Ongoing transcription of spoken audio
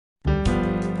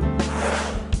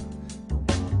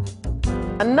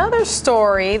Another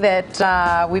story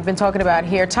that we've been talking about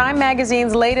here. Time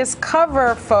magazine's latest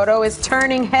cover photo is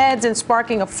turning heads and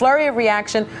sparking a flurry of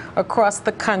reaction across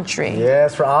the country.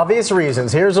 Yes, for obvious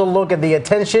reasons. Here's a look at the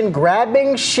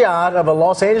attention-grabbing shot of a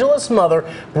Los Angeles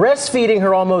mother breastfeeding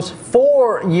her almost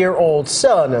 4-year-old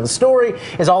son. And the story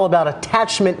is all about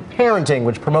attachment parenting,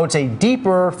 which promotes a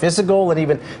deeper physical and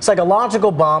even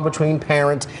psychological bond between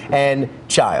parent and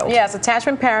child. Yes,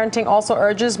 attachment parenting also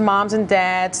urges moms and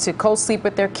dads to co-sleep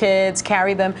with their kids,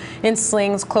 carry them in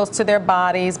slings close to their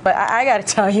bodies. But I got to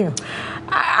tell you,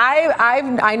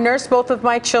 I nurse both of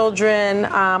my children.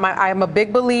 I'm a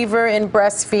big believer in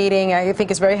breastfeeding. I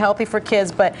think it's very healthy for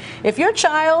kids. But if your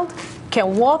child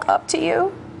can walk up to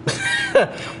you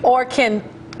or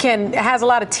has a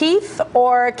lot of teeth,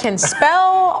 or can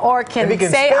spell, or can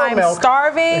say I'm milk.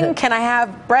 starving, can I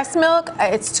have breast milk?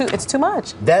 It's too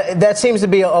much. That seems to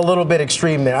be a little bit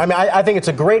extreme there. I mean, I think it's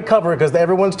a great cover because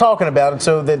everyone's talking about it,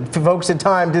 so that folks at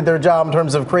Time did their job in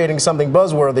terms of creating something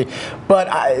buzzworthy.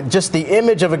 But just the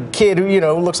image of a kid who,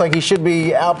 looks like he should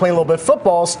be out playing a little bit of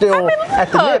football still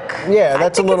at the nip. Yeah,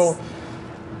 that's a little...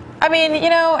 I mean, you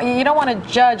don't want to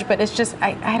judge, but it's just,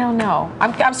 I don't know.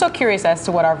 I'm so curious as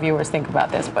to what our viewers think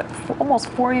about this, but almost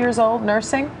 4 years old,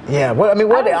 nursing? Yeah,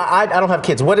 I don't have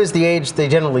kids. What is the age they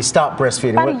generally stop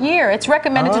breastfeeding? About a year. It's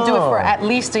recommended to do it for at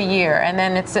least a year. And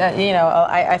then it's,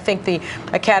 I think the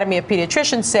Academy of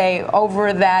Pediatricians say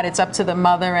over that it's up to the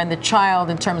mother and the child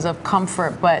in terms of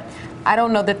comfort, but I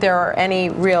don't know that there are any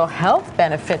real health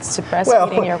benefits to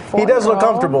breastfeeding your 4-year-old. He does look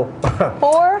comfortable.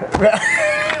 4?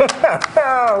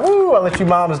 Woo, I'll let you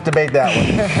moms debate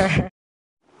that one.